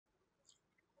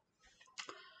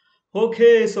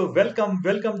Okay, so welcome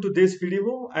to this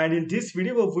video, and in this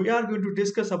video we are going to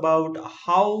discuss about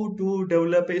how to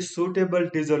develop a suitable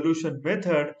dissolution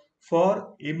method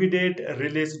for immediate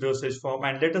release dosage form.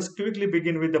 And let us quickly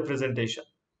begin with the presentation.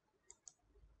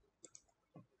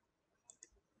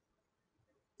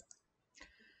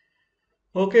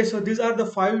 Okay, so these are the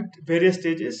five various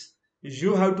stages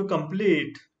you have to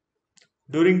complete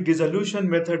during dissolution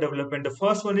method development. The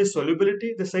first one is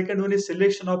solubility, the second one is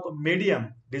selection of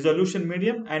medium, dissolution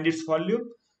medium and its volume,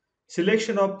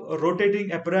 selection of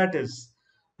rotating apparatus,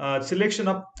 selection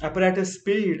of apparatus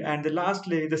speed, and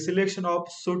lastly, the selection of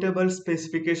suitable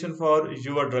specification for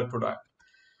your drug product.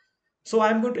 So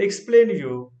I'm going to explain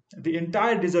you the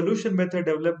entire dissolution method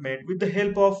development with the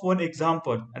help of one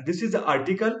example. And this is the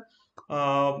article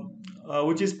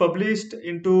which is published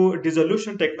into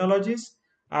Dissolution Technologies.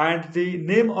 And the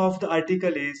name of the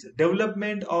article is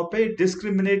Development of a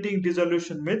Discriminating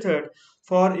Dissolution Method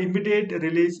for Immediate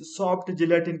Release Soft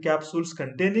Gelatin Capsules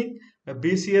Containing a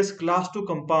BCS Class 2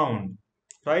 Compound.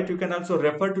 Right? You can also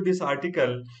refer to this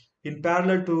article in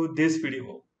parallel to this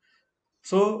video.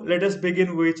 So let us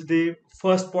begin with the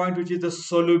first point, which is the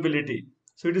solubility.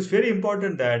 So it is very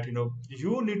important that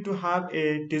you need to have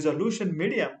a dissolution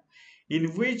medium in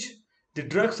which the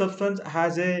drug substance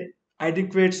has a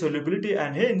adequate solubility,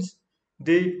 and hence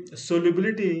the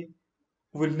solubility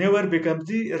will never become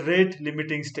the rate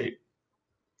limiting step.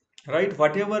 Right?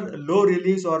 Whatever low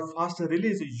release or faster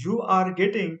release you are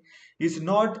getting is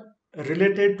not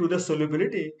related to the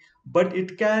solubility, but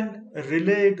it can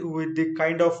relate with the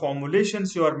kind of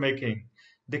formulations you are making,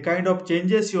 the kind of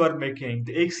changes you are making,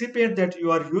 the excipient that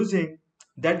you are using,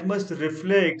 that must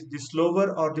reflect the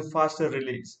slower or the faster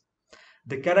release.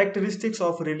 The characteristics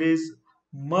of release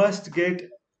must get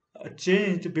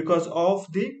changed because of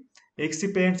the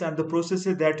excipients and the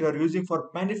processes that you are using for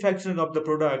manufacturing of the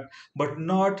product, but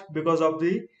not because of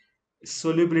the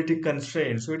solubility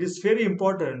constraint. So it is very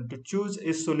important to choose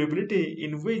a solubility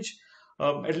in which,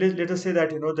 at least let us say that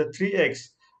the 3x,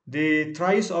 the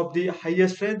thrice of the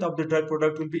highest strength of the drug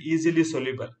product will be easily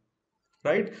soluble,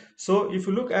 right? So if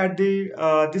you look at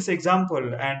the this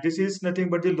example, and this is nothing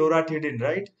but the loratadine,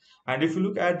 right? And if you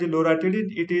look at the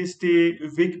loratadine, it is the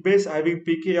weak base having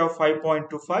pK of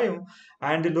 5.25,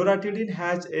 and the loratadine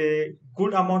has a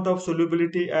good amount of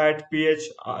solubility at pH,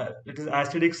 it is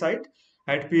acidic site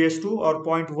at pH 2 or zero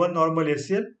point 0.1 normal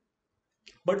ACL.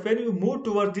 But when you move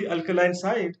towards the alkaline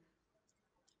side,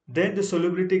 then the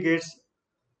solubility gets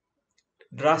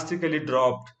drastically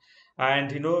dropped,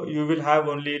 and you will have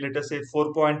only, let us say,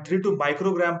 4.32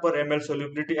 microgram per ml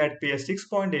solubility at pH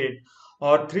 6.8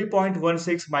 or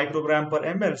 3.16 microgram per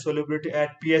ml solubility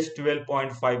at pH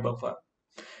 12.5 buffer.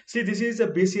 See, this is a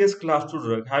BCS class 2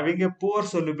 drug having a poor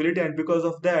solubility, and because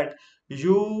of that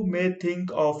you may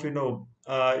think of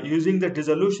using the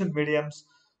dissolution mediums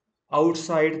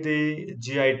outside the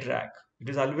GI tract. It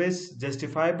is always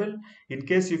justifiable in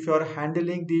case if you are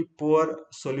handling the poor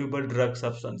soluble drug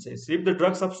substances. If the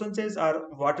drug substances are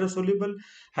water soluble,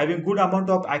 having good amount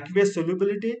of aqueous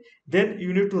solubility, then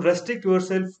you need to restrict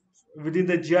yourself within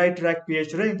the GI tract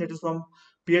pH range, that is from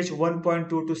pH 1.2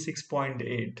 to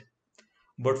 6.8.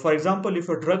 But for example, if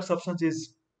a drug substance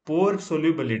is poor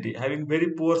solubility, having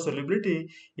very poor solubility,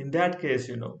 in that case,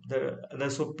 the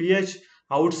so pH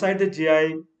outside the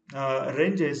GI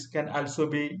ranges can also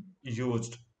be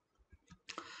used.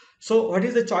 So, what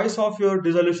is the choice of your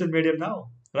dissolution medium now?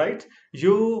 Right?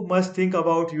 You must think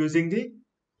about using the zero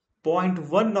point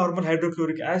 0.1 normal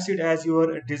hydrochloric acid as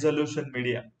your dissolution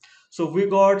medium. So, we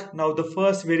got now the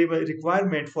first variable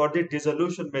requirement for the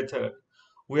dissolution method.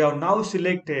 We have now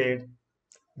selected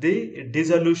the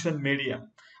dissolution medium.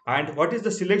 And what about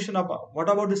the selection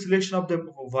of the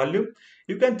volume?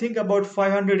 You can think about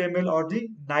 500 ml or the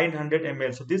 900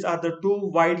 ml. So these are the two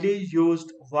widely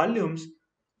used volumes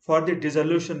for the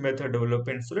dissolution method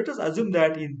development. So let us assume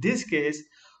that in this case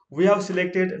we have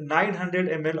selected 900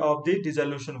 ml of the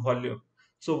dissolution volume.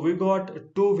 So we got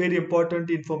two very important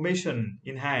information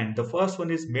in hand. The first one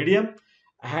is medium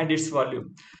and its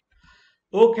volume.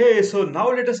 Okay, so now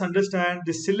let us understand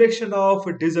the selection of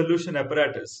dissolution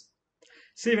apparatus.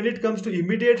 See, when it comes to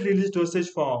immediate release dosage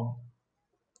form,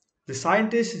 the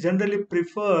scientists generally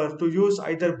prefer to use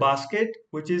either basket,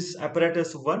 which is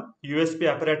apparatus 1, USP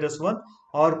apparatus 1,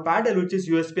 or paddle, which is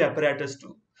USP apparatus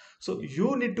 2. So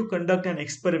you need to conduct an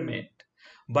experiment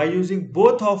by using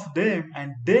both of them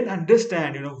and then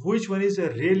understand which one is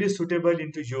really suitable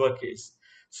into your case.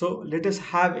 So let us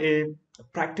have a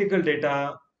practical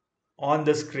data on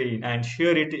the screen, and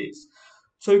here it is.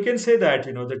 So you can say that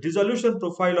the dissolution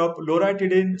profile of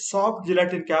loratadine soft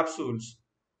gelatin capsules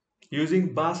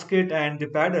using basket and the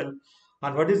paddle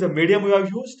And what is the medium we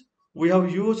have used? We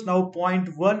have used now zero point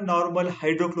 0.1 normal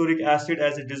hydrochloric acid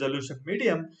as a dissolution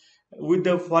medium with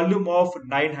the volume of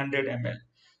 900 ml.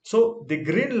 So the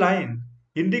green line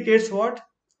indicates what?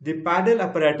 The paddle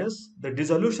apparatus, the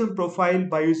dissolution profile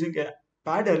by using a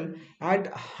paddle at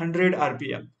 100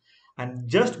 rpm. And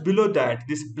just below that,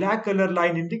 this black color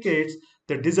line indicates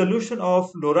the dissolution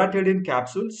of loratadine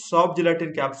capsules, soft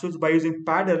gelatin capsules by using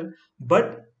paddle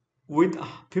but with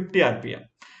 50 rpm.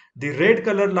 The red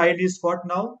color line is what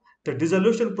now? The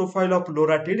dissolution profile of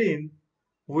loratadine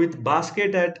with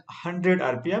basket at 100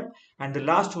 rpm, and the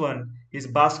last one is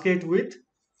basket with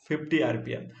 50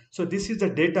 rpm. So this is the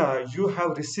data you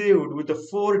have received with the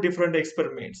four different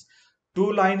experiments,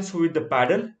 two lines with the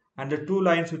paddle and the two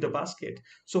lines with the basket.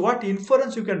 So what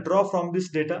inference you can draw from this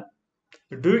data?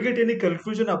 Do you get any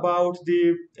conclusion about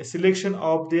the selection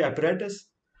of the apparatus?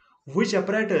 Which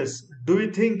apparatus do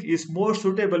you think is more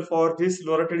suitable for this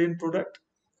loratadine product?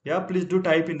 Yeah, please do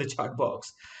type in the chat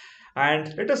box.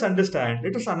 And let us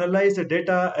analyze the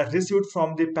data received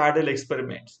from the paddle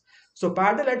experiments. So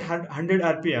paddle at 100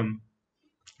 rpm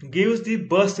gives the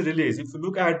burst release. If you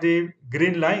look at the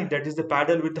green line, that is the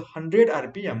paddle with 100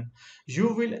 rpm,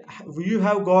 you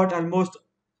have got almost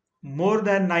more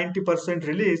than 90%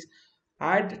 release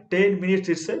at 10 minutes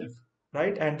itself,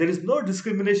 right? And there is no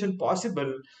discrimination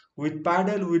possible with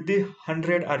paddle with the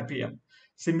 100 rpm.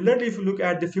 Similarly, if you look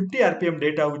at the 50 rpm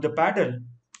data with the paddle,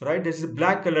 right, this is a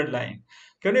black colored line.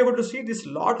 Can you able to see this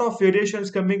lot of variations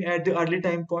coming at the early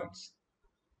time points?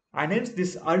 And hence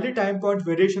this early time point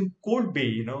variation could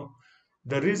be,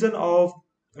 the reason of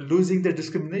losing the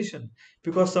discrimination,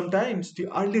 because sometimes the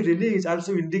early release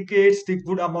also indicates the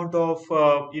good amount of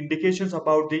indications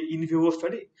about the in vivo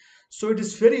study. So it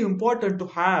is very important to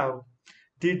have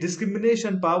the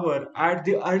discrimination power at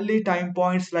the early time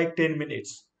points like 10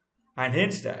 minutes. And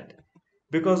hence that,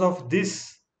 because of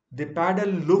this, the paddle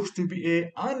looks to be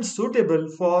unsuitable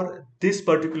for this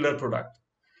particular product.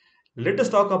 Let us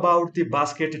talk about the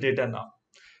basket data now.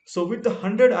 So with the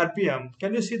 100 rpm,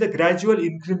 can you see the gradual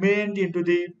increment into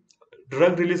the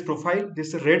drug release profile?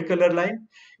 This red color line.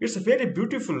 It's a very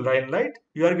beautiful line, right?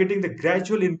 You are getting the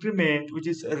gradual increment, which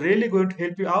is really going to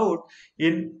help you out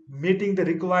in meeting the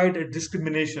required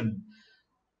discrimination.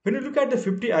 When you look at the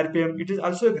 50 rpm, it is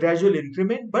also a gradual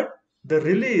increment, but the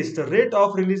rate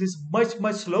of release is much,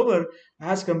 much slower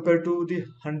as compared to the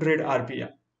 100 rpm.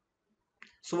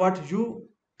 So what you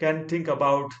can think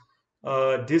about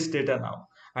this data now?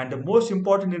 And the most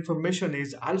important information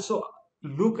is also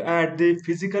look at the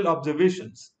physical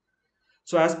observations.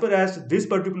 So as per as this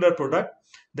particular product,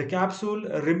 the capsule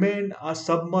remained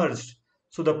submerged.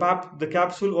 So the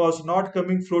capsule was not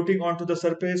coming floating onto the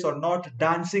surface or not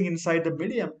dancing inside the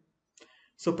medium.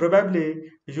 So probably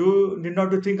you need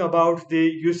not to think about the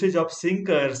usage of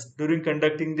sinkers during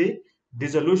conducting the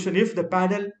dissolution if the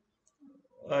paddle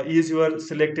is your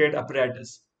selected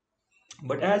apparatus.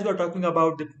 But as we are talking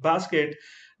about the basket,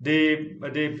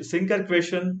 the sinker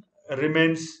question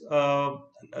remains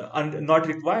not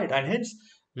required, and hence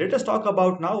let us talk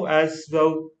about now as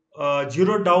well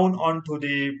zero down onto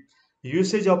the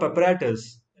usage of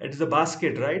apparatus. It is a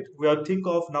basket, right? We are think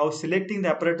of now selecting the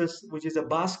apparatus which is a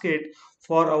basket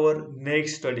for our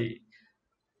next study,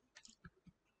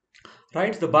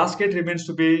 right? The basket remains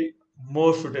to be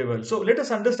more suitable. So let us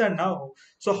understand now.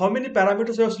 So how many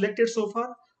parameters we have selected so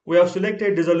far? We have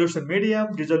selected dissolution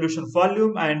medium, dissolution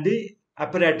volume, and the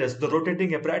apparatus, the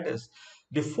rotating apparatus.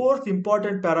 The fourth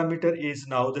important parameter is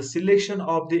now the selection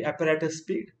of the apparatus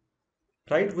speed,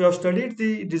 right? We have studied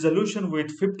the dissolution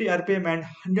with 50 rpm and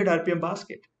 100 rpm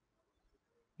basket.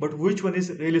 But which one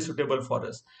is really suitable for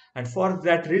us? And for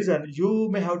that reason, you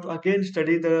may have to again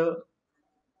study the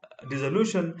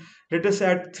dissolution, let us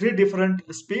add three different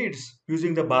speeds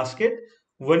using the basket.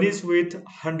 One is with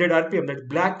 100 rpm, that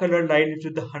black color line is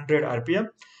with the 100 rpm.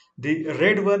 The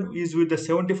red one is with the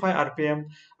 75 rpm,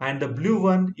 and the blue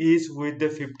one is with the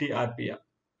 50 rpm.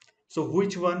 So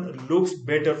which one looks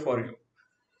better for you?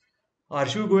 Are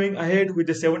you going ahead with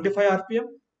the 75 rpm,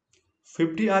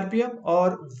 50 rpm,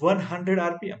 or 100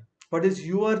 rpm? What is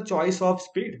your choice of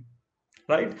speed?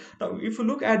 Right now, if you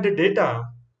look at the data,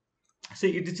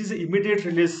 see, this is an immediate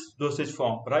release dosage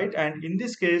form, right? And in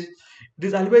this case, it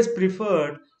is always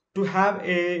preferred to have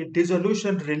a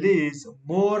dissolution release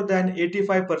more than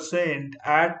 85%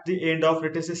 at the end of,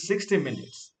 let us say, 60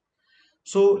 minutes.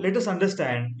 So let us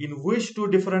understand in which two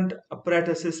different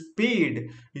apparatuses speed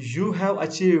you have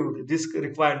achieved this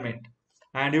requirement.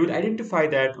 And you will identify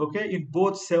that, okay, in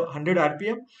both 100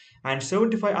 rpm and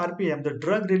 75 rpm, the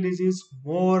drug release is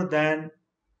more than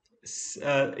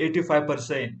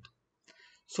 85%,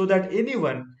 so that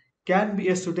anyone can be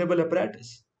a suitable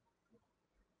apparatus.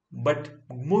 But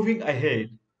moving ahead,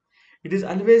 it is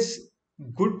always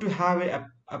good to have a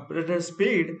apparatus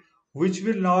speed which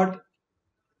will not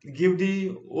give the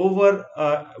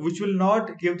which will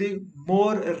not give the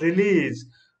more release,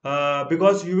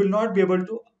 because you will not be able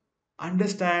to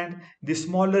understand the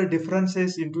smaller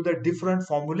differences into the different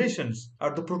formulations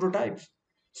or the prototypes.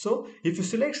 So if you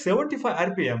select 75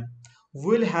 rpm,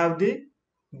 we'll have the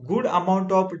good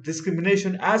amount of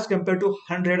discrimination as compared to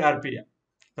 100 rpm,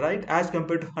 right? As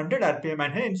compared to 100 rpm,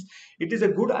 and hence it is a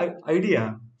good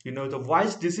idea, the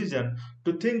wise decision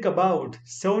to think about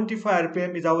 75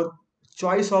 rpm is our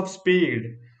choice of speed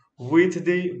with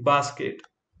the basket.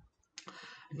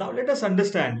 Now let us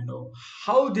understand,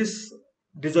 how this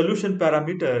dissolution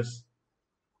parameters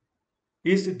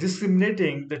is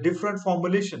discriminating the different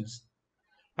formulations.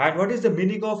 And what is the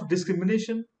meaning of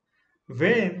discrimination?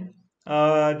 When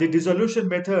the dissolution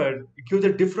method gives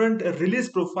a different release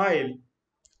profile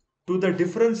to the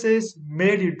differences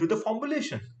made into the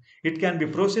formulation. It can be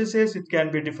processes, it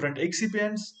can be different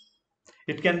excipients,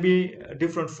 it can be a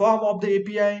different form of the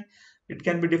API, it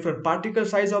can be different particle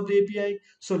size of the API.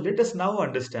 So let us now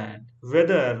understand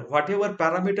whether whatever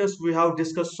parameters we have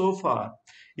discussed so far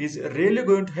is really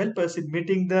going to help us in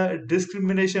meeting the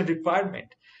discrimination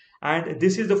requirement. And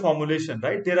this is the formulation,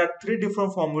 right? There are three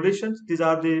different formulations. These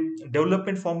are the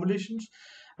development formulations.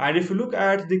 And if you look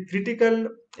at the critical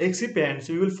excipients,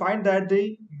 you will find that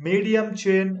the medium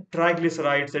chain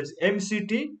triglycerides, that's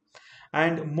MCT,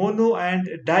 and mono and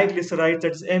diglycerides,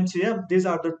 that's MCM, these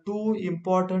are the two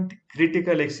important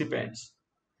critical excipients.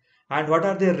 And what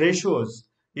are the ratios?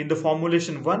 In the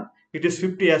formulation 1, it is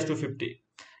 50 as to 50.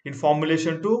 In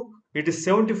formulation 2, it is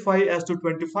 75 as to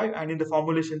 25, and in the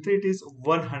formulation 3, it is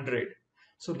 100.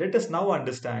 So let us now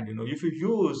understand, if you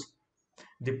use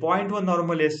the 0.1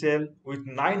 normal HCl with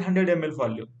 900 ml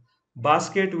volume,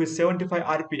 basket with 75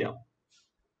 rpm,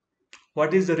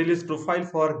 what is the release profile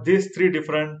for these three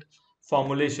different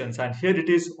formulations? And here it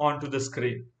is onto the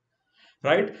screen,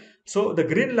 right? So the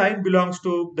green line belongs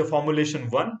to the formulation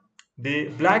 1, the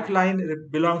black line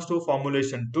belongs to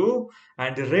formulation 2,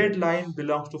 and the red line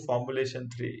belongs to formulation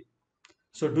 3.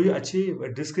 So do you achieve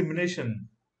a discrimination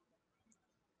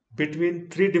between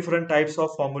three different types of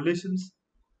formulations,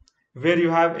 where you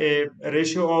have a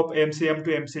ratio of MCM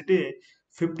to MCT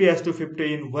 50 as to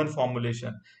 50 in one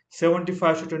formulation,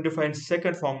 75 as to 25 in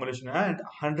second formulation, and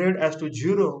 100 as to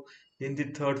 0 in the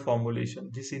third formulation.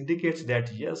 This indicates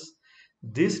that yes,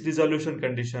 this dissolution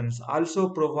conditions also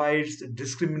provides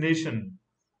discrimination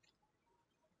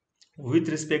with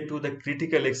respect to the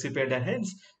critical excipient, and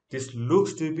hence this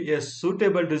looks to be a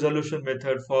suitable dissolution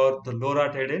method for the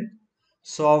loratadine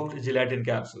soft gelatin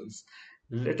capsules.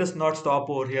 Let us not stop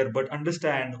over here, but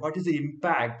understand what is the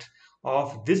impact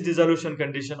of this dissolution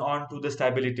condition onto the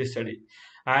stability study.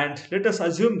 And let us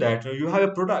assume that you have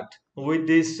a product with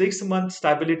the 6-month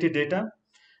stability data,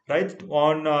 right,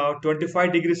 on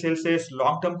 25 degrees Celsius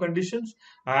long-term conditions,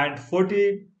 and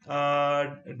 40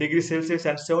 degrees Celsius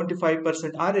and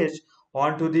 75% RH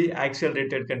onto the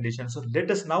accelerated condition. So let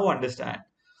us now understand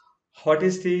what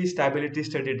is the stability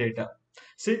study data.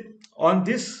 See, on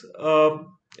this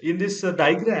in this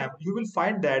diagram, you will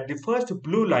find that the first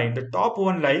blue line, the top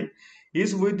one line,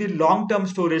 is with the long-term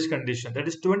storage condition, that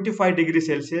is 25 degrees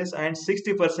Celsius and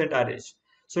 60% RH.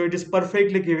 So it is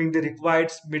perfectly giving the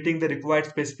required, meeting the required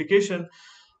specification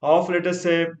of, let us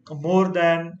say, more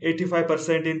than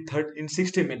 85% in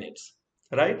 60 minutes,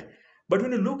 right? But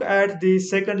when you look at the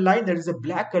second line, that is a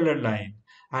black color line,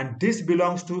 and this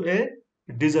belongs to a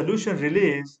dissolution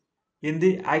release in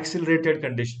the accelerated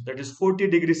condition, that is 40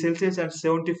 degrees Celsius and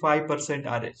 75%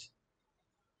 RH.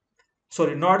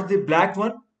 Sorry, not the black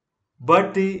one,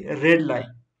 but the red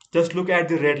line. Just look at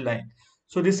the red line.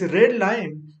 So this red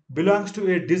line belongs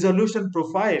to a dissolution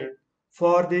profile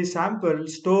for the sample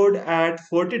stored at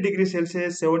 40 degrees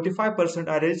Celsius, 75%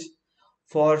 RH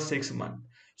for 6 months.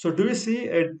 So do you see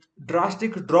a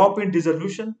drastic drop in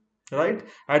dissolution, right?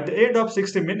 At the end of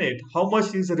 60 minutes, how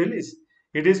much is released?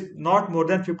 It is not more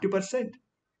than 50%.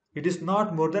 It is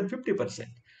not more than 50%.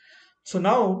 So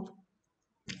now,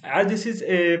 as this is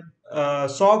a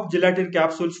soft gelatin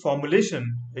capsules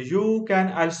formulation, you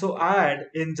can also add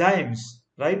enzymes,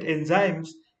 right? Enzymes,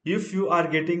 if you are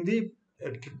getting the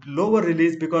lower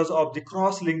release because of the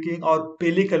cross-linking or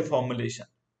pellicle formulation,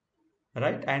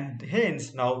 right? And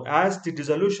hence now, as the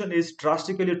dissolution is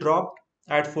drastically dropped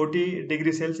at 40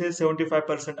 degrees Celsius,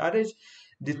 75% RH,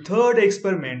 the third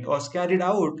experiment was carried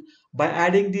out by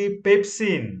adding the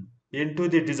pepsin into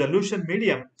the dissolution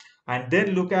medium, and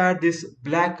then look at this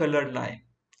black colored line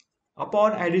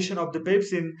Upon addition of the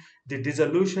pepsin, the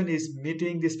dissolution is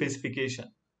meeting the specification.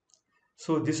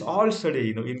 So this all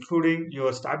study, including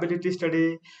your stability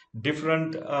study,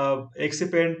 different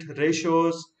excipient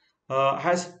ratios,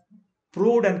 has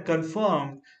proved and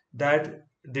confirmed that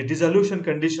the dissolution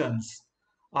conditions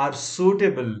are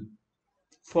suitable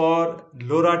for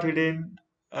loratadine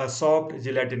soft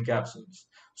gelatin capsules.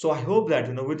 So I hope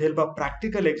that with the help of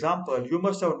practical example, you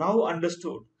must have now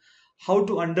understood how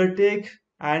to undertake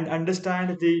and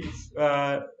understand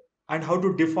the and how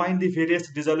to define the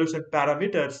various dissolution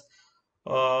parameters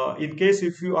in case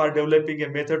if you are developing a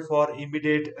method for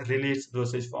immediate release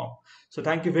dosage form. So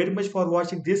thank you very much for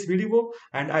watching this video,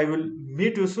 and I will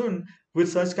meet you soon with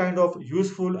such kind of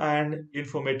useful and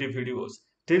informative videos.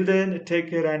 Till then, take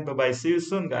care and bye bye. See you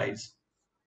soon, guys.